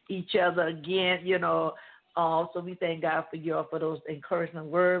hug each other again, so we thank God for y'all for those encouraging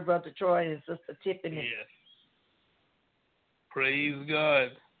words, Brother Troy and Sister Tiffany. Yes. Praise God.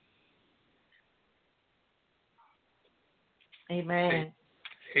 Amen.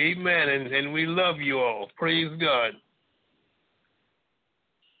 Amen. And we love you all. Praise God.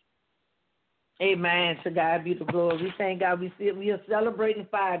 Amen. To God be the glory. We thank God. We are celebrating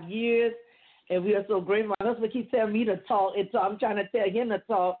 5 years, and we are so grateful. My husband keeps telling me to talk, and so I'm trying to tell him to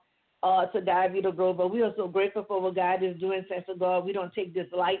talk. To God be the glory. But we are so grateful for what God is doing, thanks to God. We don't take this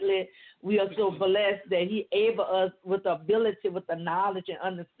lightly. We are so blessed that He able us with the ability, with the knowledge and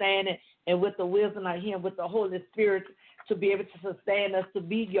understanding, and with the wisdom of Him, with the Holy Spirit, to be able to sustain us, to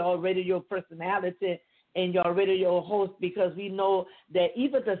be your radio personality and your radio host, because we know that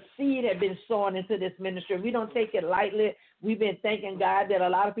even the seed has been sown into this ministry. We don't take it lightly. We've been thanking God that a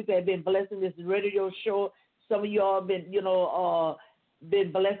lot of people have been blessing this radio show. Some of y'all have been,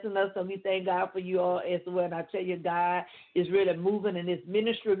 been blessing us, and we thank God for you all as well. And I tell you, God is really moving in this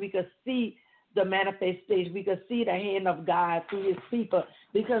ministry. We can see the manifestation. We can see the hand of God through His people.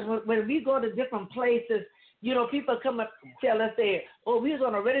 Because when we go to different places, people come up and tell us that, we was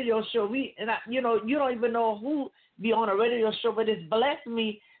on a radio show. You don't even know who be on a radio show, but it's blessed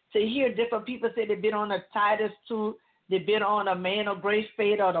me to hear different people say they've been on a Titus 2, they've been on a Man of Grace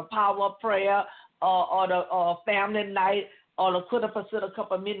Faith, or the Power of Prayer, or the Family Night, or the Coulda Consider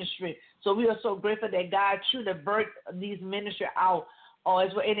Cup of Ministry. So we are so grateful that God truly birthed these ministry out.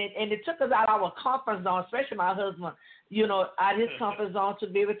 And it took us out of our comfort zone, especially my husband, out of his comfort zone, to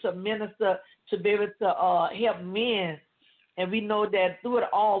be able to minister, to be able to help men. And we know that through it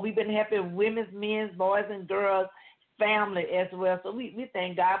all, we've been helping women's, men's, boys and girls, family as well. So we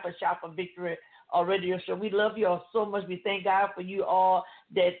thank God for Shout for Victory Radio Show. We love you all so much. We thank God for you all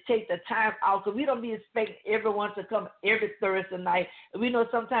that take the time out, because we don't be expecting everyone to come every Thursday night. We know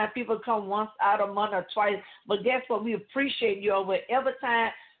sometimes people come once out a month or twice, but guess what? We appreciate you all whatever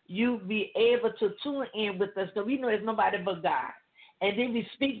time you be able to tune in with us, because we know it's nobody but God. And then we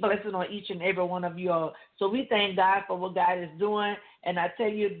speak blessing on each and every one of you all. So we thank God for what God is doing. And I tell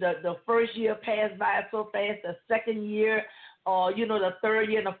you, the first year passed by so fast, the second year, the third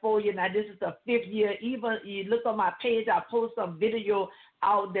year and the fourth year. Now this is the fifth year. Even you look on my page, I post some video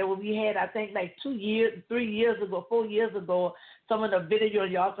out there where we had, I think, like 4 years ago, some of the video.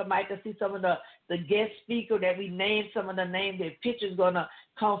 Y'all might can see some of the guest speaker that we named, some of the names, their pictures going to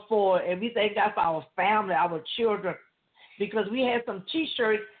come forward. And we thank God for our family, our children, because we had some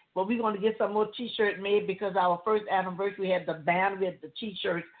T-shirts, but we're going to get some more T-shirts made, because our first anniversary, we had the banner, we had the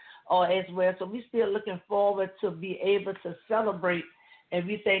T-shirts as well. So we're still looking forward to be able to celebrate. And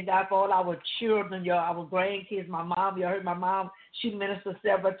we thank God for all our children, our grandkids. My mom, you heard my mom, she ministered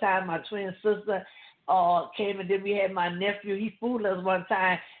several times. My twin sister came, and then we had my nephew. He fooled us one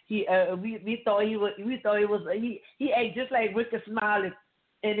time. We thought he acted just like Ricky Smiley,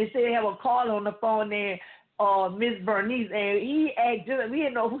 and they said he had a call on the phone there, Miss Bernice, and he acted just, we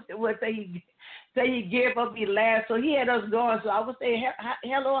didn't know who it was. Say he gave up, he laughed, so he had us going. So I would say,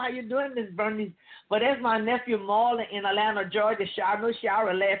 hello, how you doing, Miss Bernice? But that's my nephew Marlon in Atlanta, Georgia. I know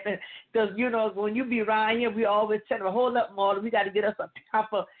Shara laughing, because, when you be around here, we always tell him, hold up, Marlon, we got to get us a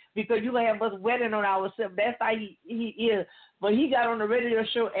pamper, because you going to have us wetting on ourselves. That's how he is. But he got on the radio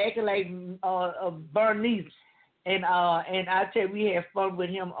show acting like Bernice, and I tell you, we had fun with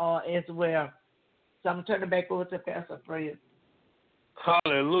him as well. So I'm turning back over to Pastor Fred.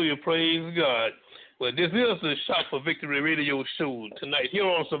 Hallelujah. Praise God. Well, this is the Shout for Victory radio show tonight here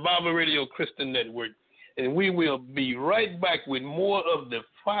on Survival Radio Christian Network. And we will be right back with more of the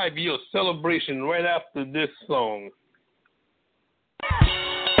 5-year celebration right after this song.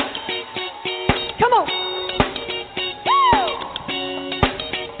 Come on.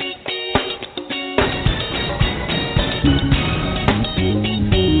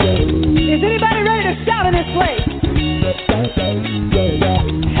 Is anybody ready to shout in this place?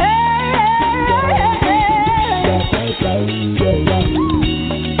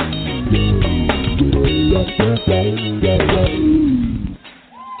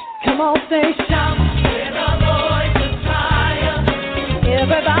 Come on, say shout with a voice of triumph.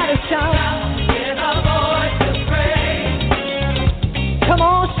 Everybody shout with a voice of praise. Come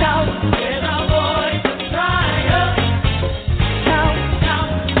on, shout with a voice of triumph. Shout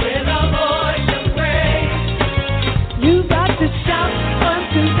with a voice of praise. You got to shout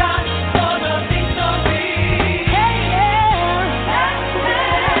unto God for the victory. Hey,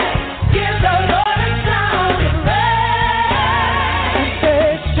 give the Lord a shout and praise. And say,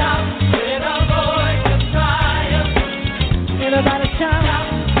 shout.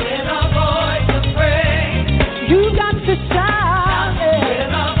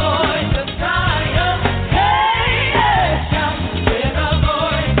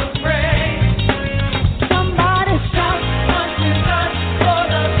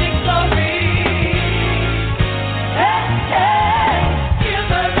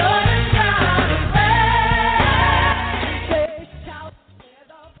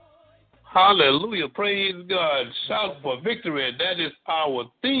 Hallelujah. Praise God. Shout for victory. That is our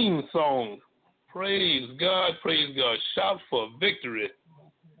theme song. Praise God. Praise God. Shout for victory.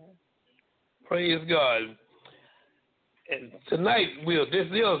 Praise God. And tonight, we're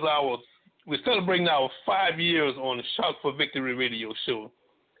celebrating our 5 years on the Shout for Victory radio show.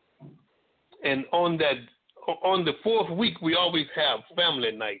 And on the fourth week, we always have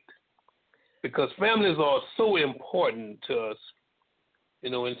family night, because families are so important to us. You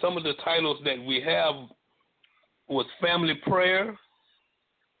know, and some of the titles that we have was family prayer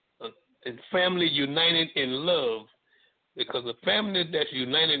and family united in love, because a family that's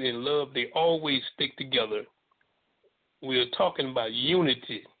united in love, they always stick together. We are talking about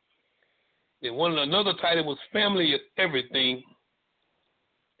unity. And another title was Family is Everything,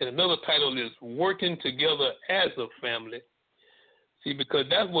 and another title is Working Together as a Family. See, because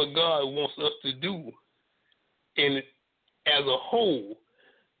that's what God wants us to do. And as a whole,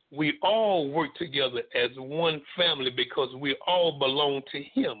 we all work together as one family because we all belong to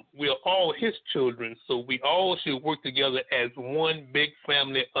Him. We are all His children, so we all should work together as one big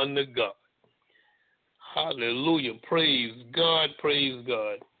family under God. Hallelujah. Praise God. Praise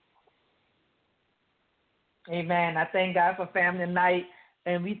God. Amen. I thank God for family night.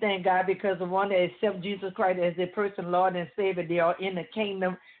 And we thank God because the one that accepts Jesus Christ as their personal Lord and Savior, they are in the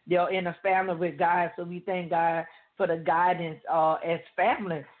kingdom, they are in the family with God. So we thank God for the guidance as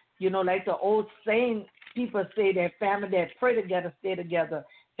family. You know, like the old saying, people say that family that pray together, stay together.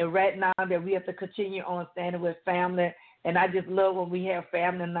 And right now that we have to continue on standing with family. And I just love when we have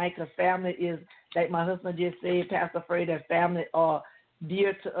family night, because family is, like my husband just said, Pastor Fred, that family are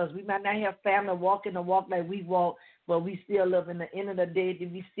dear to us. We might not have family walking the walk like we walk, but we still love. In the end of the day,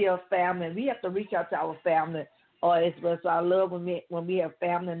 we still family. We have to reach out to our family as well. So I love when we have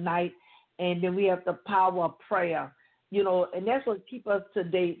family night, and then we have the power of prayer. You know, and that's what keeps us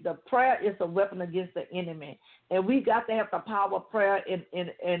today. The prayer is a weapon against the enemy, and we got to have the power of prayer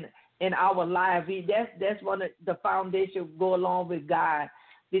in our life. That's one of the foundation go along with God,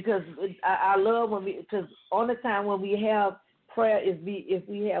 because I love because only time when we have prayer is if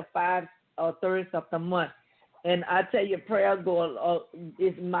we have 5 or 30 of the month. And I tell you, prayer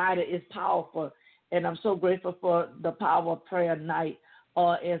is mighty, it's powerful. And I'm so grateful for the power of prayer night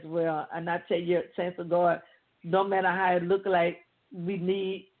as well. And I tell you, saints of God, no matter how it look like, we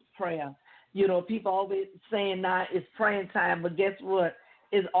need prayer. You know, people always saying now it's praying time, but guess what?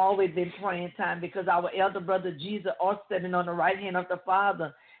 It's always been praying time, because our elder brother Jesus is sitting on the right hand of the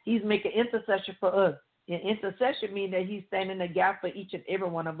Father. He's making intercession for us. And intercession means that he's standing in the gap for each and every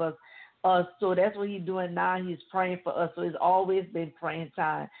one of us. So that's what he's doing now. He's praying for us. So it's always been praying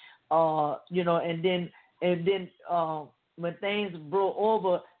time. You know, and then when things blow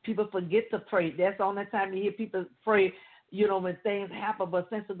over, people forget to pray. That's the only time you hear people pray, you know, when things happen. But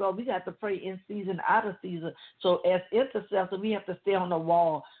since the God, we got to pray in season, out of season. So as intercessors, we have to stay on the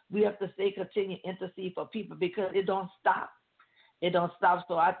wall. We have to continue to intercede for people, because it don't stop. It don't stop.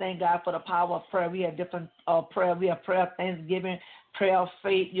 So I thank God for the power of prayer. We have different prayer. We have prayer of thanksgiving, prayer of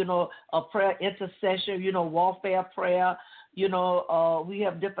faith, you know, prayer intercession, you know, warfare prayer. You know, we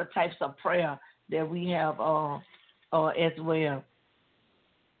have different types of prayer that we have as well.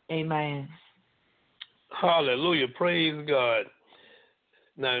 Amen. Hallelujah. Praise God.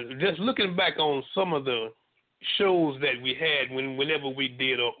 Now, just looking back on some of the shows that we had whenever we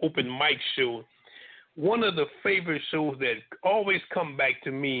did an open mic show, one of the favorite shows that always come back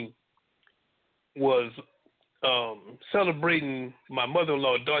to me was celebrating my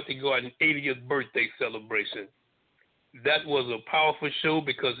mother-in-law, Dorothy Gordon's 80th birthday celebration. That was a powerful show,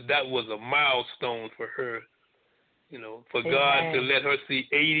 because that was a milestone for her, you know, for Amen. God to let her see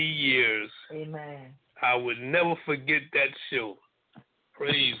 80 years. Amen. I would never forget that show.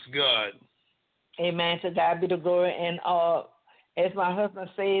 Praise God. Amen. To God be the glory. And as my husband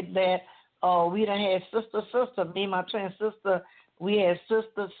said that, we done had sister, me and my twin sister, we had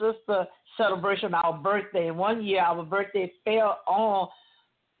sister celebration our birthday. And one year our birthday fell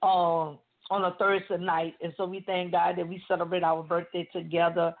on a Thursday night. And so we thank God that we celebrate our birthday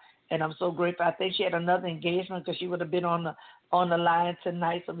together. And I'm so grateful. I think she had another engagement, because she would have been on the line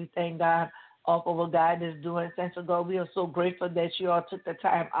tonight. So we thank God for what God is doing. Thanks to God, we are so grateful that you all took the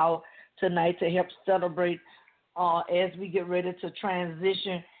time out tonight to help celebrate as we get ready to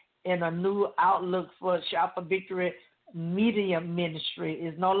transition in a new outlook for Shout for Victory Media Ministry.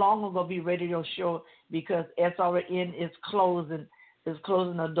 It's no longer going to be radio show, because SRN is closing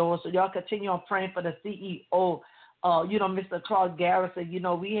the door. So y'all continue on praying for the CEO. You know, Mr. Clark Garrison, you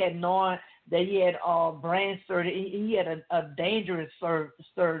know, we had known that he had brain surgery. He had a dangerous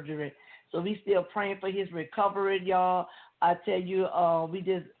surgery. So we still praying for his recovery, y'all. I tell you, we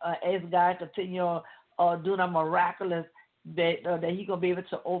just ask God to continue doing a miraculous that He gonna be able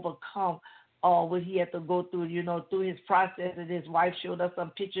to overcome what he had to go through, through his process. And his wife showed us some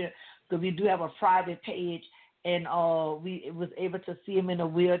picture because we do have a private page, and we was able to see him in a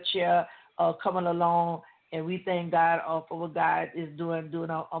wheelchair coming along. And we thank God for what God is doing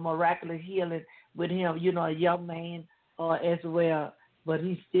a miraculous healing with him, a young man as well. But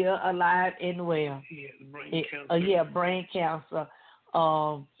he's still alive and well. Yeah, brain cancer.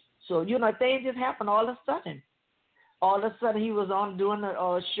 So, things just happen all of a sudden. All of a sudden, he was on doing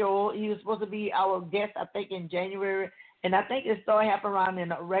a show. He was supposed to be our guest, I think, in January. And I think it started happening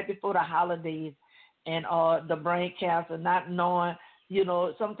around right before the holidays. And the brain cancer, not knowing,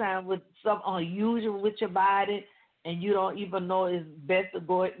 sometimes with something unusual with your body, and you don't even know it's best to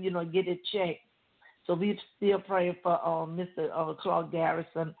go, get it checked. So we still praying for Mr. Clark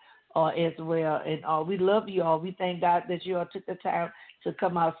Garrison as well. And we love you all. We thank God that you all took the time to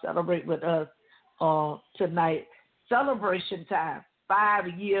come out celebrate with us tonight. Celebration time.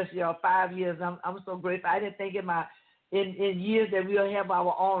 5 years, y'all. 5 years. I'm so grateful. I didn't think in years that we'll have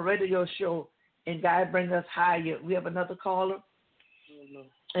our own radio show, and God bring us higher. We have another caller,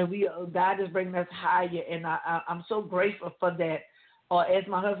 and God is bringing us higher, and I'm so grateful for that. As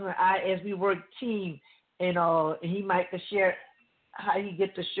my husband and as we work team, and he might share how he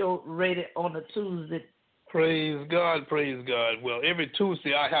get the show ready on a Tuesday. Praise God, praise God. Well, every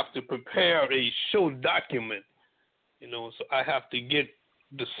Tuesday I have to prepare a show document. So I have to get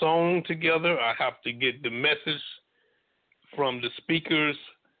the song together. I have to get the message from the speakers,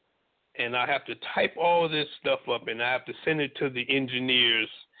 and I have to type all this stuff up, and I have to send it to the engineers,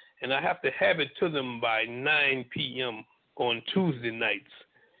 and I have to have it to them by 9 p.m. on Tuesday nights,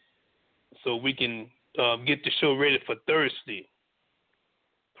 so we can get the show ready for Thursday.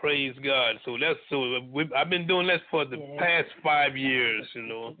 Praise God. I've been doing that for the past 5 years.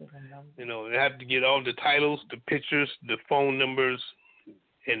 I have to get all the titles, the pictures, the phone numbers,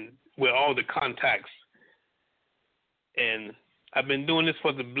 and all the contacts. And I've been doing this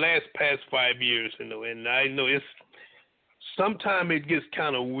for the past 5 years. And I know sometimes it gets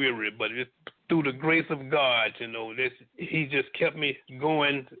kind of weary, but it's through the grace of God. He just kept me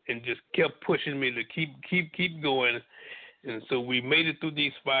going and just kept pushing me to keep going. And so we made it through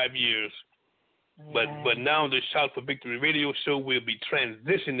these 5 years. But now the Shout for Victory radio show will be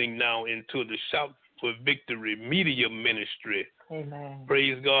transitioning now into the Shout for Victory media ministry. Amen.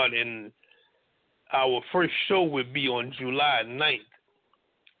 Praise God. And our first show will be on July 9th.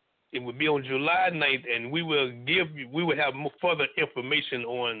 It will be on July 9th, and we will have more further information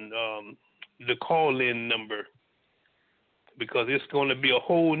on the call-in number, because it's going to be a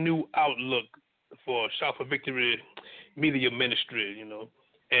whole new outlook for Shout for Victory media ministry,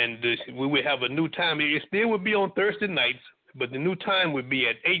 and we will have a new time. It still will be on Thursday nights, but the new time will be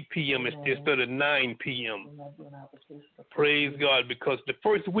at 8 p.m. instead of 9 p.m. Praise God, because the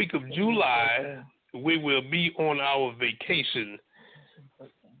first week of July, we will be on our vacation,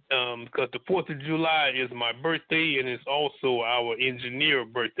 because the 4th of July is my birthday, and it's also our engineer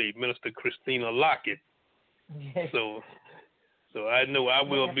birthday, Minister Christina Lockett. So I know I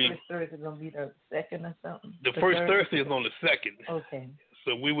will be. The first Thursday is going to be the 2nd or something? The first Thursday is on the 2nd. Okay.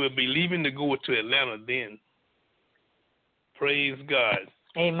 So we will be leaving to go to Atlanta then. Praise God.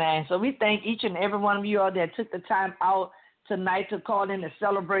 Amen. So we thank each and every one of you all that took the time out tonight to call in and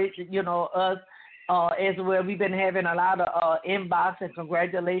celebrate, us as well. We've been having a lot of inbox and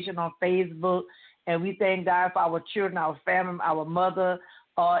congratulations on Facebook. And we thank God for our children, our family, our mother,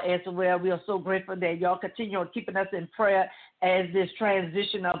 as well. We are so grateful that y'all continue on keeping us in prayer as this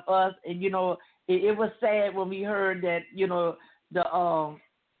transition of us. And, it was sad when we heard that,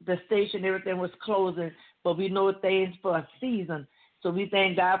 the station, everything was closing, but we know things for a season. So we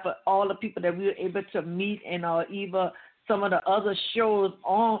thank God for all the people that we were able to meet, and even some of the other shows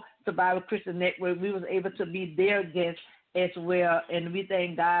on the Bible Christian Network, we was able to be their guests as well. And we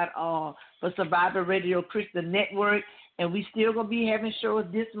thank God for Survivor Radio Christian Network. And we still going to be having shows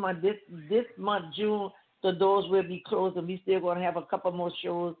this month. This month, June, the doors will be closed, and we still going to have a couple more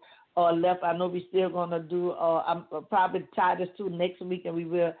shows left. I know we still going to do, I'm probably tied this to next week, and we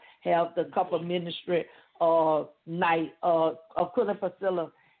will have the couple ministry night, Aquila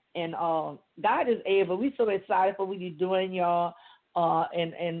Priscilla. And God is able. We're so excited for what you're doing, y'all,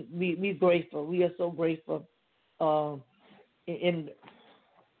 and we're grateful. We are so grateful. And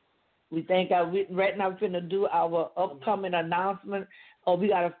we thank God. Right now, we're going to do our upcoming announcement. We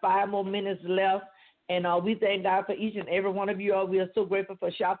got 5 more minutes left, And we thank God for each and every one of you all. We are so grateful for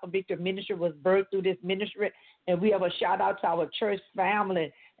Shout for Victory Ministry was birthed through this ministry. And we have a shout out to our church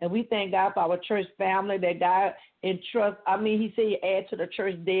family. And we thank God for our church family that God entrusts. He said, add to the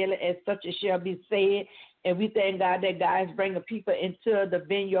church daily as such as shall be said. And we thank God that God is bringing people into the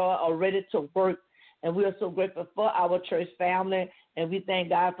vineyard are ready to work. And we are so grateful for our church family. And we thank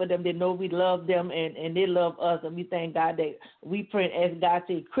God for them. They know we love them and they love us. And we thank God that we pray and ask God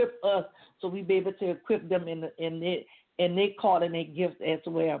to equip us so we be able to equip them in their call and their gifts as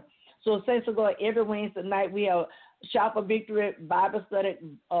well. So since we go every Wednesday night, we have Shout for Victory Bible Study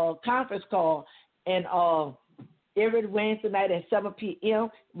conference call. And every Wednesday night at 7 p.m.,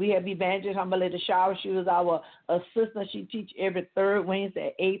 we have Evangelist Humbleetta Shower. She was our assistant. She teaches every third Wednesday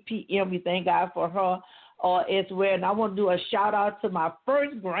at 8 p.m. We thank God for her as well. And I want to do a shout-out to my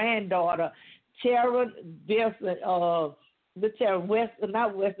first granddaughter, Tara Wilson, Tara Weston,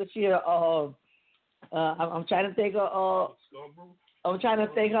 not Westershire. I'm trying to think of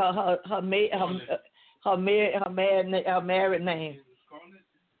her married name.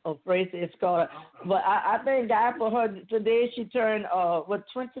 Oh, praise is Scarlett. But I thank God for her. Today she turned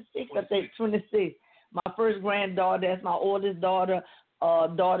 26, I think 26. My first granddaughter, that's my oldest daughter.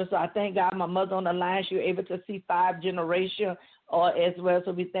 So I thank God my mother on the line. She was able to see 5 generations as well.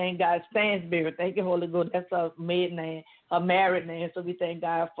 So we thank God. Stansberry, thank you, Holy Ghost. That's her maiden name, her married name. So we thank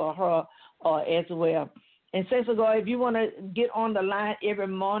God for her as well. And since ago, if you want to get on the line every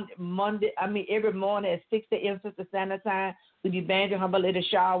morning at 6 a.m. Central Standard Time, with Evangelist Humbleetta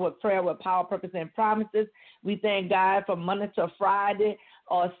Shower with prayer, with power, purpose, and promises. We thank God from Monday to Friday,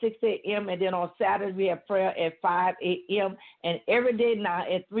 6 a.m. And then on Saturday, we have prayer at 5 a.m. And every day now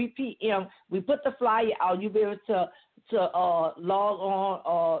at 3 p.m., we put the flyer out. You'll be able to log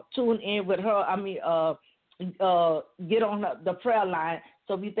on, tune in with her. Get on the prayer line.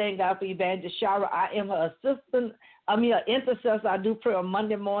 So we thank God for Evangelist Shower. I am her assistant. An intercessor. I do prayer on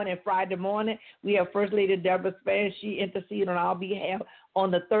Monday morning and Friday morning. We have First Lady Deborah Span. She intercedes on our behalf on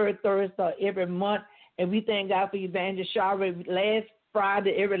the third Thursday every month. And we thank God for Evangelist Shower. Every last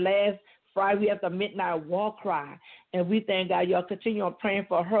Friday, we have the midnight war cry. And we thank God. Y'all continue on praying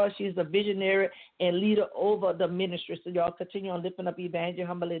for her. She's a visionary and leader over the ministry. So y'all continue on lifting up Evangelist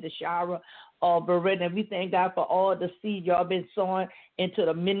Humbleetta Shower. And we thank God for all the seed y'all been sowing into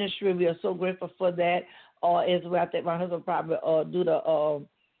the ministry. We are so grateful for that. As well, I think my husband probably do that.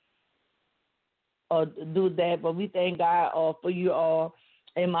 But we thank God for you all.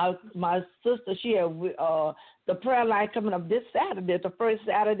 And my sister, she had the prayer line coming up this Saturday, the first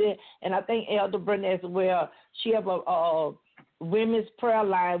Saturday, and I think Elder Brenda as well. She have a women's prayer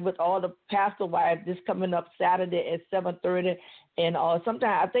line with all the pastor wives this coming up Saturday at 7:30. And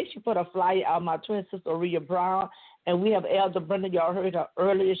sometime I think she put a flyer out. My twin sister Rhea Brown. And we have Elder Brenda. Y'all heard her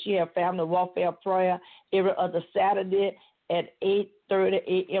earlier. She have family warfare prayer every other Saturday at 8:30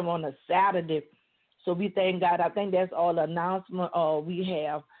 a.m. on a Saturday. So we thank God. I think that's all the announcement we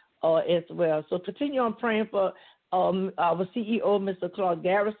have as well. So continue on praying for our CEO, Mr. Clark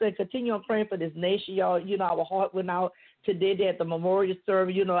Garrison. Continue on praying for this nation, y'all. You know, our heart went out today at the memorial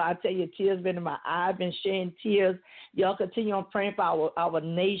service. You know, I tell you, tears been in my eye. I've been shedding tears. Y'all continue on praying for our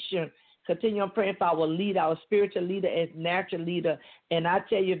nation. Continue on praying for our leader, our spiritual leader as natural leader. And I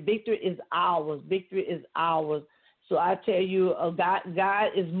tell you, victory is ours. Victory is ours. So I tell you,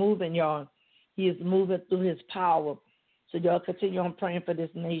 God is moving, y'all. He is moving through his power. So y'all continue on praying for this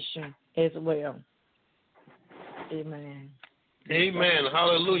nation as well. Amen. Amen.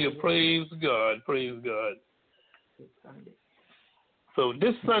 Hallelujah. Praise God. Praise God. So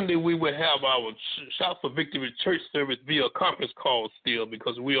this Sunday we will have our Shout for Victory church service via conference call still,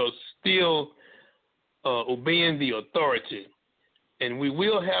 because we are still obeying the authority. And we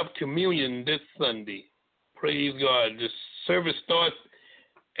will have communion this Sunday. Praise God. The service starts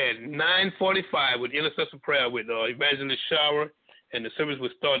at 9:45 with intercessory prayer with Evangelist Shower, and the service will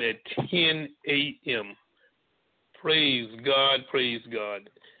start at 10 a.m. Praise God. Praise God.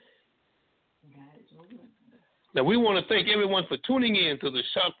 Now, we want to thank everyone for tuning in to the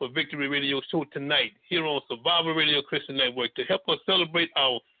Shout for Victory radio show tonight here on Survival Radio Christian Network to help us celebrate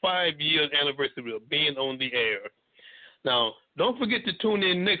our 5-year anniversary of being on the air. Now, don't forget to tune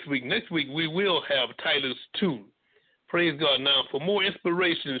in next week. Next week, we will have Titus 2. Praise God. Now, for more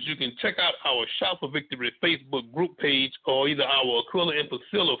inspirations, you can check out our Shout for Victory Facebook group page or either our Aquila and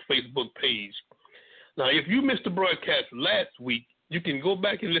Priscilla Facebook page. Now, if you missed the broadcast last week, you can go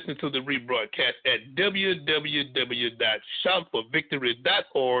back and listen to the rebroadcast at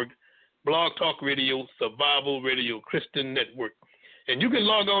www.shoutforvictory.org, Blog Talk Radio, Survival Radio Christian Network. And you can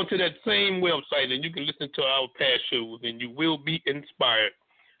log on to that same website and you can listen to our past shows and you will be inspired.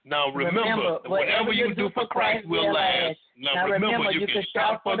 Now remember, whatever you do for Christ will last. Now remember, you can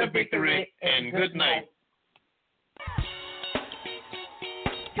shout for the victory, and good night.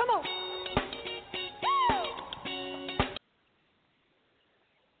 Come on.